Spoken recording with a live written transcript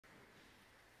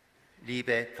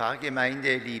Liebe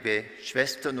Pfarrgemeinde, liebe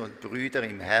Schwestern und Brüder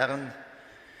im Herrn,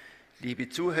 liebe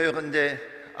Zuhörende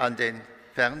an den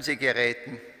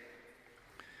Fernsehgeräten,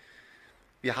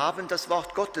 wir haben das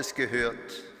Wort Gottes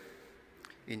gehört,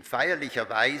 in feierlicher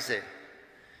Weise,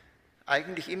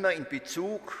 eigentlich immer in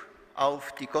Bezug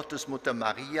auf die Gottesmutter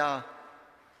Maria,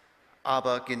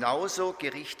 aber genauso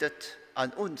gerichtet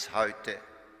an uns heute.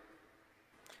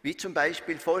 Wie zum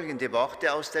Beispiel folgende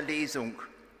Worte aus der Lesung: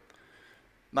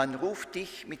 Man ruft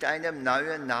dich mit einem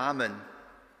neuen Namen,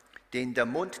 den der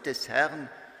Mund des Herrn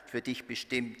für dich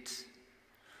bestimmt.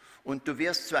 Und du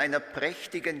wirst zu einer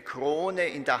prächtigen Krone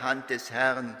in der Hand des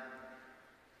Herrn,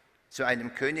 zu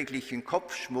einem königlichen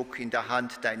Kopfschmuck in der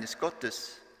Hand deines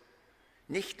Gottes.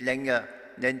 Nicht länger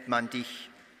nennt man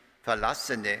dich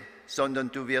Verlassene,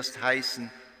 sondern du wirst heißen,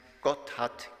 Gott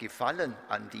hat gefallen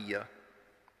an dir.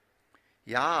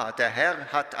 Ja, der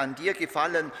Herr hat an dir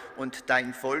gefallen und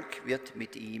dein Volk wird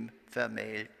mit ihm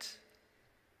vermählt.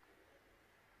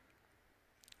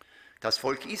 Das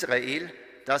Volk Israel,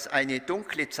 das eine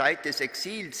dunkle Zeit des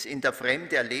Exils in der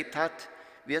Fremde erlebt hat,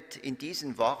 wird in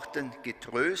diesen Worten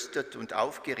getröstet und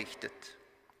aufgerichtet.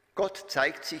 Gott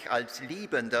zeigt sich als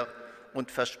Liebender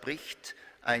und verspricht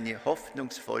eine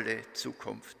hoffnungsvolle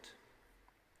Zukunft.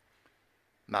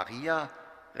 Maria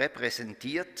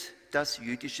repräsentiert das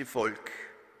jüdische Volk.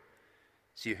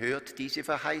 Sie hört diese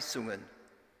Verheißungen,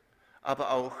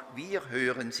 aber auch wir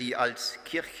hören sie als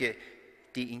Kirche,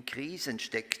 die in Krisen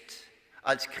steckt,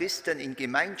 als Christen in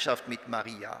Gemeinschaft mit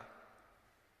Maria.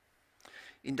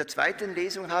 In der zweiten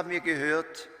Lesung haben wir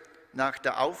gehört, nach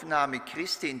der Aufnahme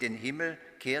Christi in den Himmel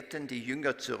kehrten die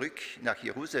Jünger zurück nach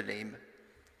Jerusalem.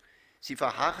 Sie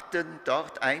verharrten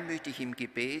dort einmütig im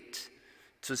Gebet,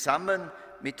 zusammen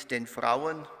mit den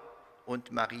Frauen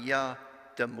und Maria,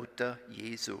 der Mutter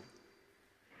Jesu.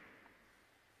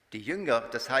 Die Jünger,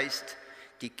 das heißt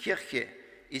die Kirche,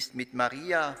 ist mit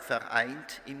Maria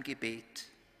vereint im Gebet.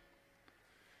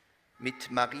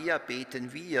 Mit Maria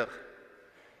beten wir,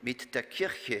 mit der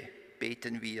Kirche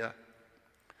beten wir.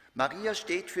 Maria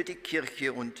steht für die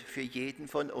Kirche und für jeden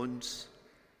von uns.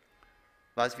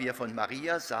 Was wir von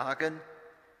Maria sagen,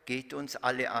 geht uns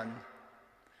alle an.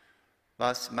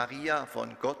 Was Maria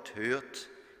von Gott hört,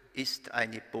 ist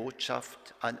eine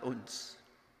Botschaft an uns.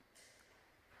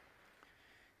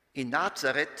 In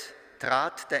Nazareth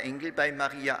trat der Engel bei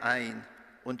Maria ein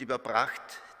und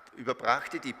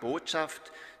überbrachte die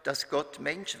Botschaft, dass Gott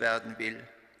Mensch werden will.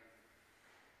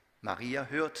 Maria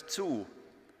hört zu,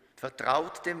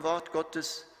 vertraut dem Wort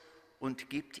Gottes und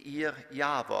gibt ihr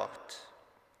Ja-Wort.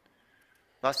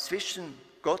 Was zwischen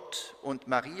Gott und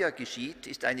Maria geschieht,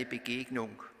 ist eine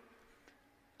Begegnung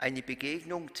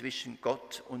zwischen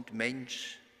Gott und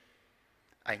Mensch,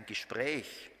 ein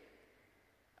Gespräch,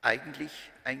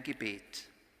 eigentlich ein Gebet.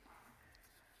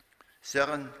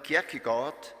 Søren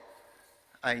Kierkegaard,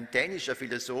 ein dänischer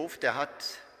Philosoph, er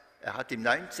hat im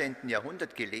 19.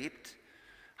 Jahrhundert gelebt,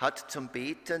 hat zum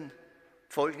Beten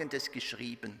Folgendes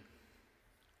geschrieben: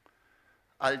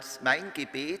 Als mein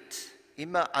Gebet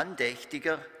immer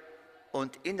andächtiger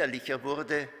und innerlicher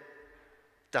wurde,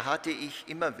 da hatte ich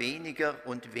immer weniger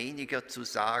und weniger zu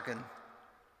sagen.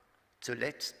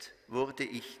 Zuletzt wurde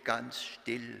ich ganz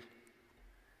still.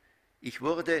 Ich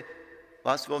wurde,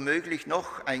 was womöglich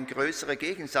noch ein größerer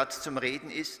Gegensatz zum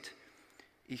Reden ist,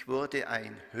 ich wurde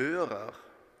ein Hörer.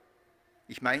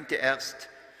 Ich meinte erst,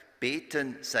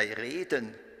 Beten sei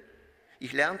Reden.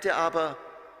 Ich lernte aber,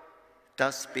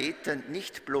 dass Beten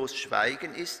nicht bloß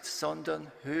Schweigen ist, sondern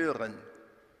Hören.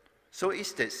 So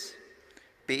ist es.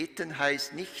 Beten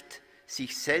heißt nicht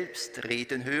sich selbst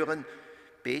reden hören,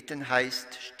 beten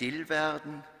heißt still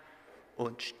werden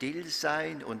und still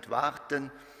sein und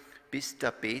warten, bis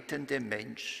der betende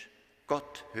Mensch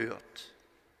Gott hört.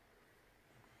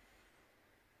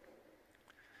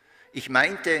 Ich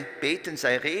meinte, beten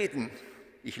sei reden,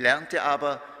 ich lernte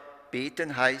aber,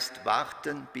 beten heißt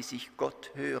warten, bis ich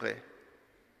Gott höre.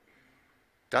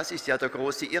 Das ist ja der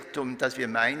große Irrtum, dass wir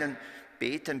meinen,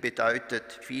 beten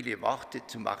bedeutet, viele Worte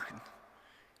zu machen.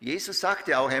 Jesus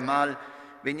sagte auch einmal,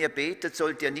 wenn ihr betet,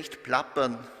 sollt ihr nicht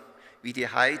plappern, wie die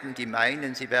Heiden, die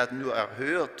meinen, sie werden nur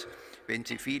erhört, wenn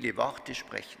sie viele Worte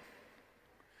sprechen.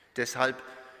 Deshalb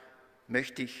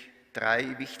möchte ich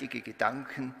 3 wichtige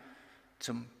Gedanken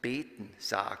zum Beten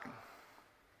sagen.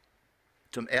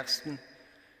 Zum ersten,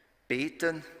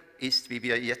 Beten ist, wie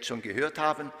wir jetzt schon gehört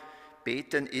haben,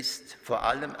 Beten ist vor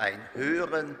allem ein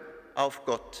Hören auf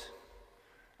Gott,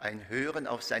 ein Hören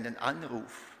auf seinen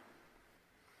Anruf.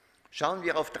 Schauen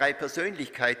wir auf 3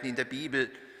 Persönlichkeiten in der Bibel,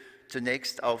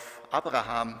 zunächst auf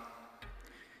Abraham.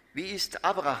 Wie ist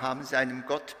Abraham seinem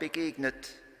Gott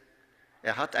begegnet?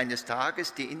 Er hat eines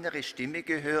Tages die innere Stimme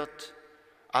gehört: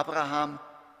 Abraham,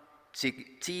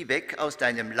 zieh weg aus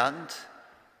deinem Land,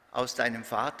 aus deinem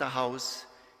Vaterhaus,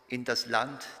 in das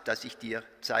Land, das ich dir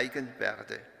zeigen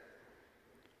werde.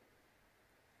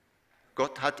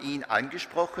 Gott hat ihn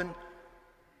angesprochen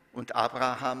und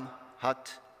Abraham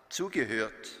hat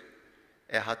zugehört.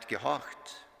 Er hat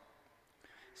gehorcht.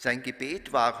 Sein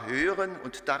Gebet war Hören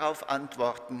und darauf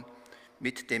antworten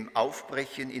mit dem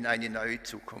Aufbrechen in eine neue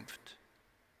Zukunft.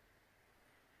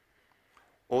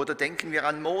 Oder denken wir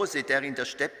an Mose, der in der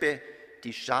Steppe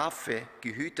die Schafe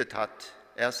gehütet hat.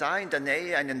 Er sah in der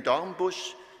Nähe einen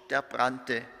Dornbusch, der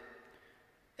brannte.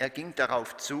 Er ging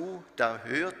darauf zu, da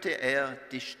hörte er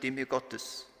die Stimme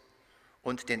Gottes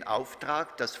und den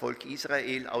Auftrag, das Volk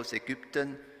Israel aus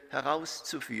Ägypten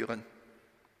herauszuführen.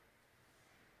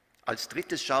 Als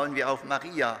drittes schauen wir auf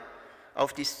Maria,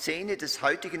 auf die Szene des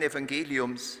heutigen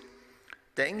Evangeliums.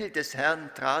 Der Engel des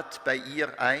Herrn trat bei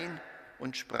ihr ein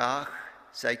und sprach: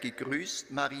 Sei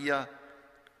gegrüßt, Maria,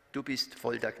 du bist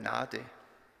voll der Gnade.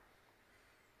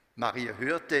 Maria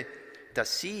hörte,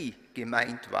 dass sie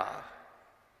gemeint war.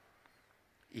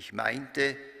 Ich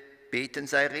meinte, beten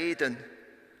sei reden.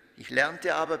 Ich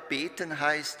lernte aber, beten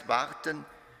heißt warten,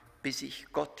 bis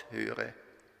ich Gott höre.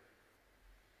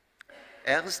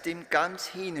 Erst im ganz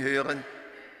Hinhören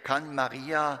kann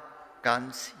Maria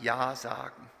ganz Ja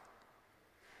sagen.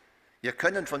 Wir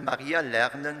können von Maria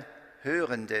lernen,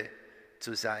 Hörende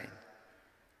zu sein.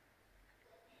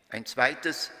 Ein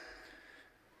zweites,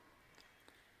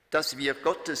 dass wir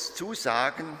Gottes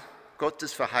Zusagen,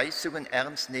 Gottes Verheißungen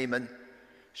ernst nehmen,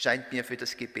 scheint mir für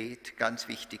das Gebet ganz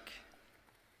wichtig.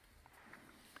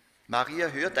 Maria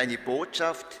hört eine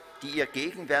Botschaft, die ihr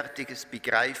gegenwärtiges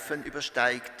Begreifen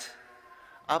übersteigt,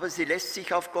 aber sie lässt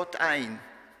sich auf Gott ein,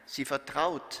 sie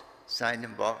vertraut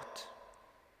seinem Wort.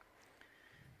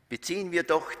 Beziehen wir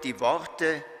doch die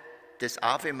Worte des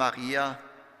Ave Maria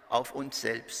auf uns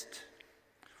selbst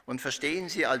und verstehen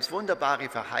sie als wunderbare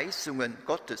Verheißungen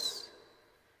Gottes.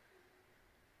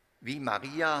 Wie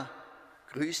Maria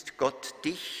grüßt Gott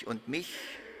dich und mich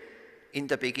in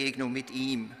der Begegnung mit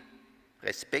ihm.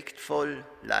 Respektvoll,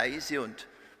 leise und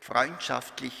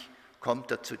freundschaftlich kommt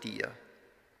er zu dir.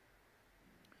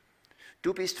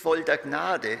 Du bist voll der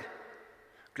Gnade.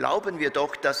 Glauben wir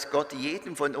doch, dass Gott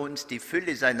jedem von uns die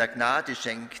Fülle seiner Gnade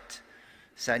schenkt,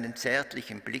 seinen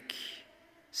zärtlichen Blick,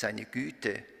 seine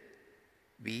Güte,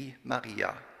 wie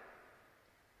Maria.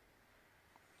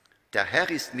 Der Herr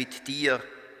ist mit dir.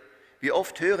 Wie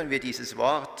oft hören wir dieses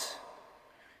Wort?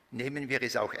 Nehmen wir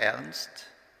es auch ernst?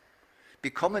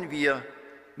 Bekommen wir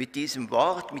mit diesem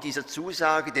Wort, mit dieser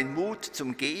Zusage den Mut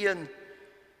zum Gehen,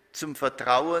 zum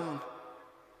Vertrauen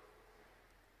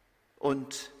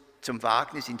und zum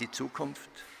Wagnis in die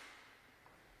Zukunft?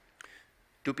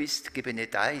 Du bist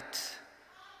gebenedeit,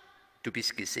 du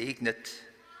bist gesegnet.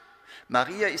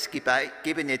 Maria ist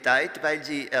gebenedeit, weil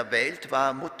sie erwählt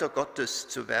war, Mutter Gottes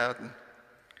zu werden.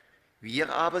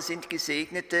 Wir aber sind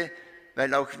Gesegnete,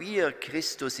 weil auch wir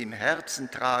Christus im Herzen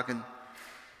tragen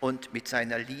und mit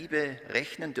seiner Liebe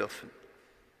rechnen dürfen.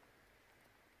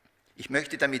 Ich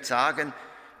möchte damit sagen,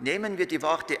 nehmen wir die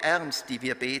Worte ernst, die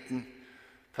wir beten,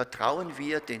 vertrauen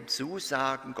wir den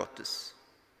Zusagen Gottes.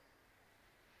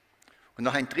 Und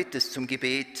noch ein drittes zum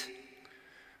Gebet.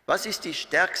 Was ist die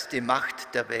stärkste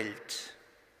Macht der Welt?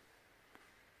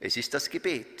 Es ist das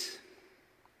Gebet.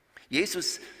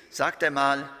 Jesus sagt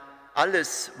einmal: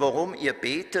 Alles, worum ihr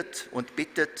betet und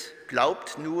bittet,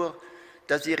 glaubt nur,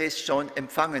 dass ihr es schon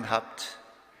empfangen habt.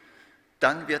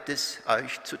 Dann wird es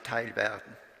euch zuteil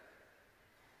werden.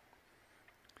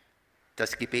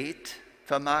 Das Gebet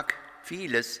vermag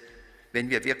vieles, wenn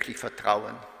wir wirklich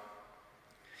vertrauen.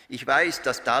 Ich weiß,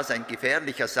 dass das ein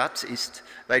gefährlicher Satz ist,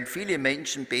 weil viele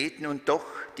Menschen beten und doch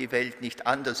die Welt nicht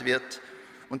anders wird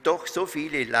und doch so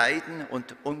viele leiden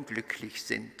und unglücklich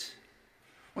sind.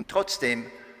 Und trotzdem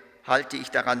halte ich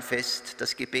daran fest,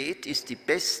 das Gebet ist die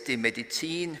beste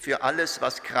Medizin für alles,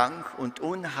 was krank und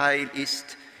Unheil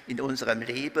ist in unserem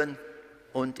Leben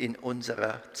und in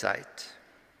unserer Zeit.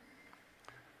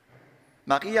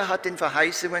 Maria hat den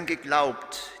Verheißungen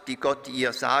geglaubt, die Gott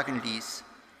ihr sagen ließ,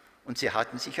 und sie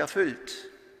hatten sich erfüllt.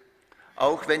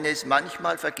 Auch wenn es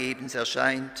manchmal vergebens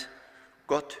erscheint,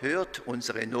 Gott hört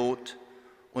unsere Not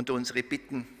und unsere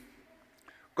Bitten.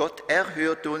 Gott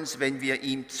erhört uns, wenn wir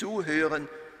ihm zuhören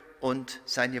und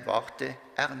seine Worte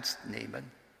ernst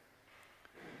nehmen.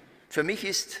 Für mich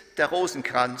ist der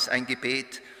Rosenkranz ein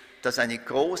Gebet, das eine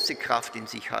große Kraft in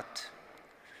sich hat.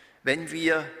 Wenn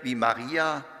wir, wie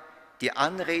Maria, die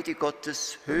Anrede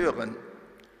Gottes hören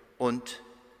und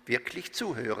wirklich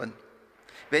zuhören.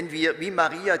 wenn wir wie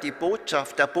Maria der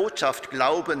Botschaft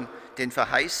glauben, den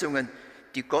Verheißungen,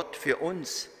 die Gott für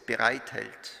uns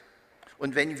bereithält.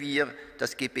 Und wenn wir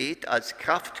das Gebet als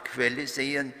Kraftquelle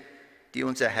sehen, die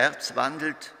unser Herz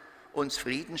wandelt, uns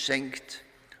Frieden schenkt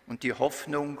und die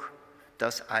Hoffnung,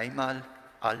 dass einmal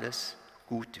alles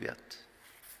gut wird.